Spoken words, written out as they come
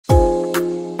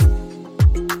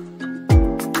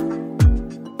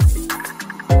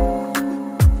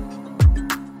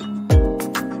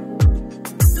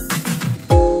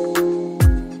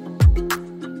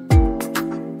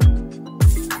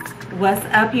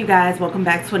up, you guys? Welcome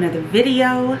back to another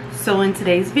video. So in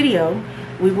today's video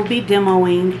we will be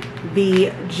demoing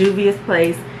the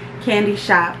Juvia'S Candy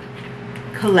Shop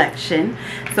collection.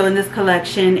 So in this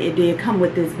collection it did come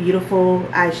with this beautiful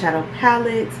eyeshadow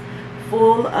palette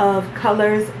full of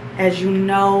colors. As you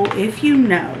know, if you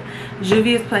know,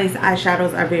 Juvia'S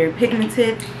eyeshadows are very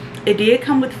pigmented. It did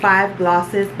come with 5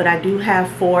 glosses, but I do have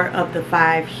 4 of the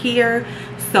 5 here,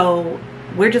 so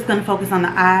we're just going to focus on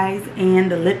the eyes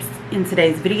and the lips in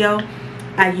today's video.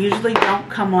 I usually don't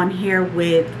come on here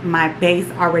with my base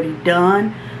already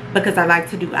done because I like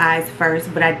to do eyes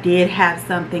first, but I did have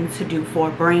something to do for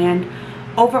a brand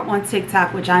over on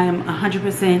TikTok, which I am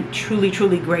 100%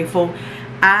 truly grateful.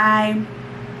 I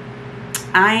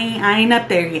ain't up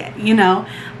there yet, you know,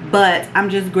 but I'm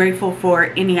just grateful for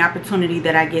any opportunity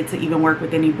that I get to even work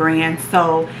with any brand.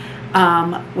 So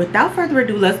without further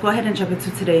ado, let's go ahead and jump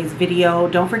into today's video.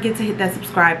 Don't forget to hit that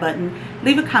subscribe button,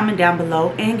 leave a comment down below,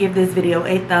 and give this video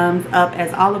a thumbs up,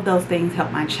 as all of those things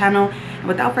help my channel. And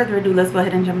without further ado, let's go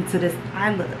ahead and jump into this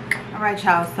eye look. All right,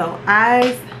 y'all, so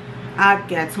eyes, I've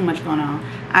got too much going on.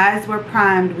 Eyes were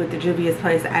primed with the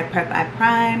Juvia'S Eye Prep Eye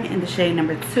Prime in the shade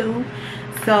number 2.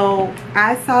 So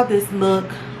I saw this look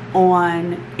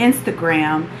on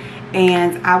Instagram,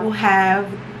 and I will have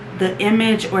the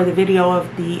image or the video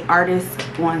of the artist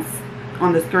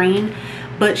on the screen,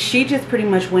 but she just pretty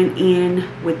much went in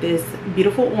with this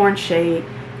beautiful orange shade,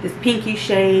 this pinky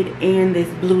shade, and this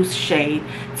blue shade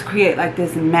to create like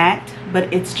this matte,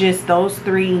 but it's just those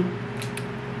 3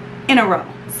 in a row.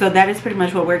 So that is pretty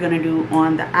much what we're going to do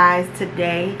on the eyes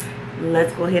today.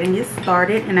 Let's go ahead and get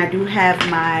started. And I do have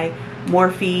my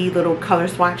Morphe little color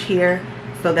swatch here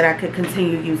so that I could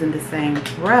continue using the same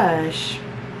brush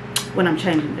when I'm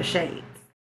changing the shades.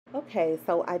 Okay,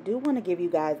 so I do want to give you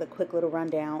guys a quick little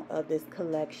rundown of this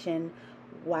collection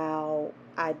while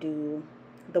I do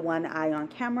the one eye on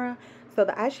camera. So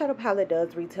the eyeshadow palette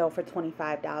does retail for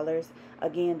 $25.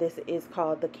 Again, this is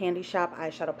called the Candy Shop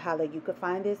eyeshadow palette. You can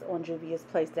find this on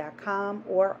Juvia'sPlace.com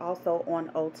or also on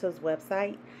Ulta's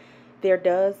website. There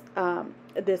does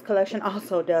this collection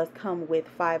also does come with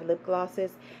 5 lip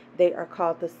glosses. They are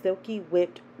called the Silky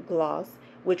Whipped Gloss,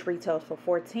 which retails for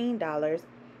 $14.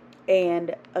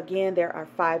 And again, there are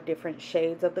 5 different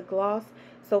shades of the gloss.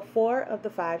 So 4 of the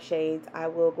 5 shades I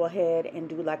will go ahead and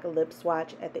do like a lip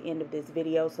swatch at the end of this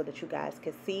video so that you guys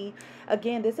can see.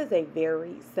 Again, this is a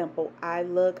very simple eye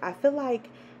look. I feel like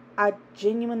I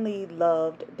genuinely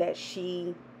loved that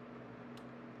she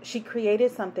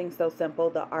created something so simple.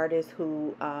 The artist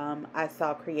who I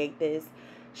saw create this,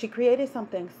 she created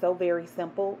something so very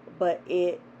simple, but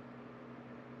it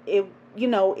you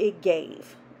know, it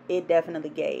definitely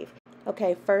gave.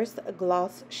 Okay, first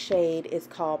gloss shade is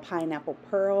called Pineapple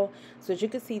Pearl. So as you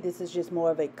can see, this is just more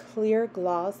of a clear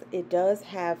gloss. It does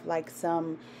have like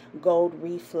some gold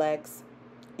reflex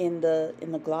in the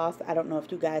gloss. I don't know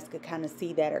if you guys could kind of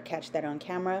see that or catch that on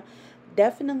camera.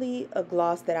 Definitely a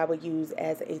gloss that I would use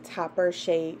as a topper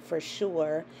shade for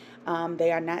sure.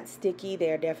 They are not sticky.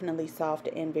 They are definitely soft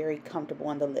and very comfortable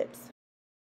on the lips.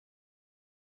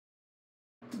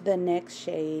 The next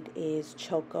shade is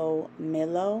Choco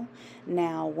Millo.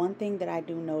 Now, one thing that I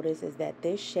do notice is that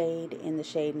this shade and the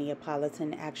shade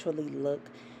Neapolitan actually look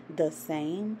the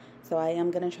same. So I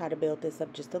am going to try to build this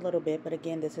up just a little bit. But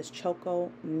again, this is Choco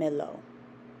Millo.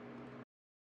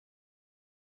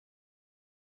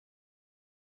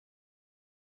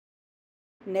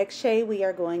 Next shade we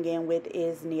are going in with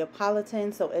is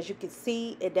Neapolitan. So as you can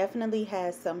see, it definitely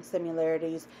has some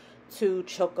similarities to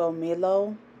Choco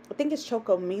Millo. I think it's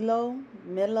Choco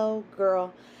Millo,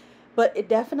 girl. But it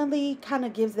definitely kind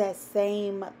of gives that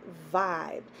same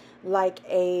vibe, like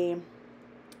a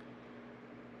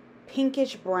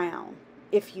pinkish brown,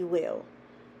 if you will.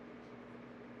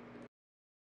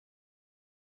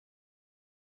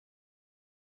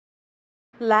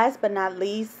 Last but not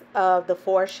least, of the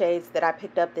 4 shades that I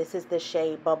picked up, this is the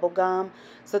shade Bubblegum.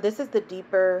 So this is the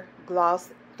deeper gloss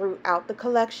throughout the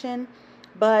collection.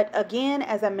 But again,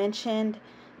 as I mentioned,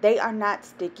 they are not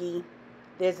sticky.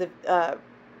 There's a,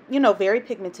 you know, very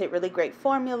pigmented, really great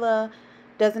formula.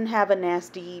 Doesn't have a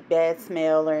nasty, bad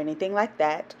smell or anything like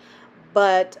that.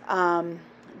 But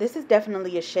this is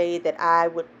definitely a shade that I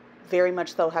would very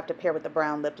much so have to pair with a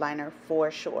brown lip liner for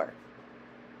sure.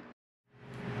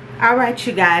 Alright,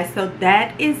 you guys, so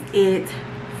that is it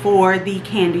for the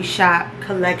Candy Shop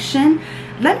collection.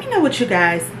 Let me know what you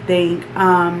guys think.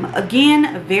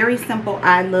 Again, a very simple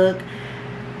eye look.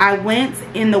 I went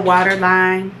in the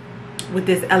waterline with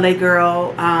this LA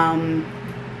Girl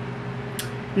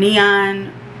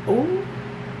neon. Ooh,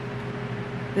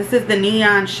 this is the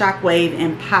Neon Shockwave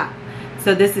and Pop.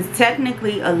 So this is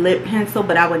technically a lip pencil,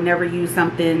 but I would never use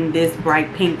something this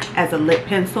bright pink as a lip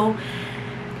pencil.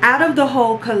 Out of the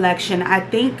whole collection, I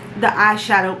think the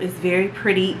eyeshadow is very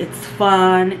pretty. It's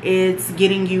fun. It's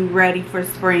getting you ready for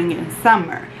spring and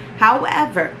summer.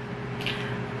 However,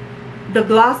 the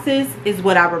glosses is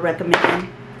what I would recommend.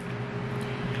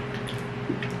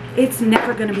 It's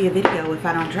never going to be a video if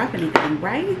I don't drop anything,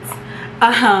 right?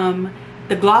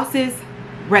 The glosses,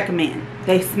 recommend.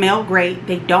 They smell great.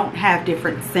 They don't have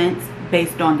different scents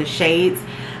based on the shades,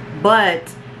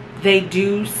 but they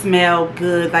do smell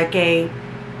good, like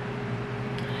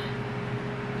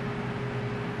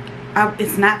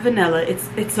it's not vanilla,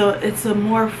 it's a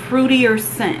more fruitier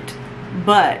scent.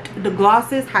 But the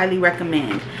glosses, highly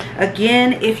recommend.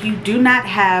 Again, if you do not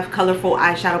have colorful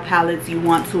eyeshadow palettes you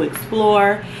want to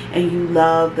explore and you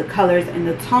love the colors and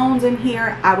the tones in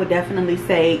here, I would definitely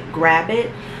say grab it.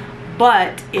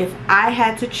 But if I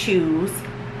had to choose,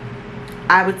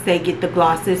 I would say get the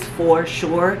glosses for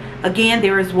sure. Again,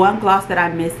 there is one gloss that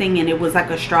I'm missing, and it was like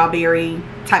a strawberry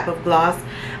type of gloss.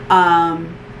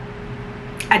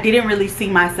 I didn't really see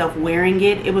myself wearing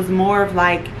it. It was more of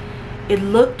like, it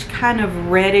looked kind of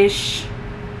reddish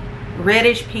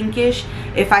pinkish.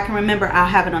 If I can remember, I'll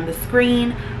have it on the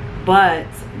screen. But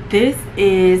this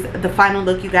is the final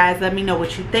look, you guys. Let me know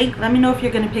what you think. Let me know if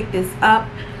you're going to pick this up,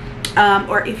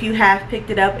 or if you have picked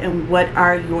it up, and what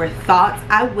are your thoughts.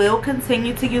 I will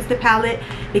continue to use the palette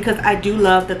because I do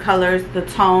love the colors, the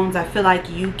tones. I feel like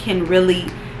you can really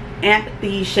amp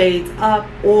these shades up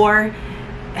or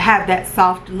have that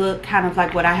soft look, kind of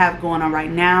like what I have going on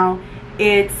right now.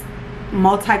 It's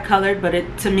multicolored, but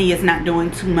it, to me, is not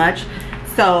doing too much,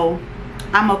 so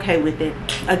I'm okay with it.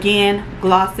 Again,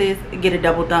 glosses, get a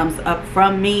double thumbs up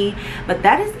from me. But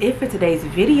that is it for today's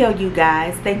video, you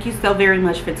guys. Thank you so very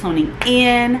much for tuning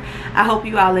in. I hope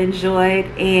you all enjoyed,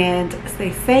 and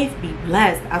stay safe, be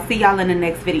blessed. I'll see y'all in the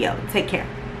next video. Take care.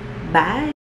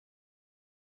 Bye.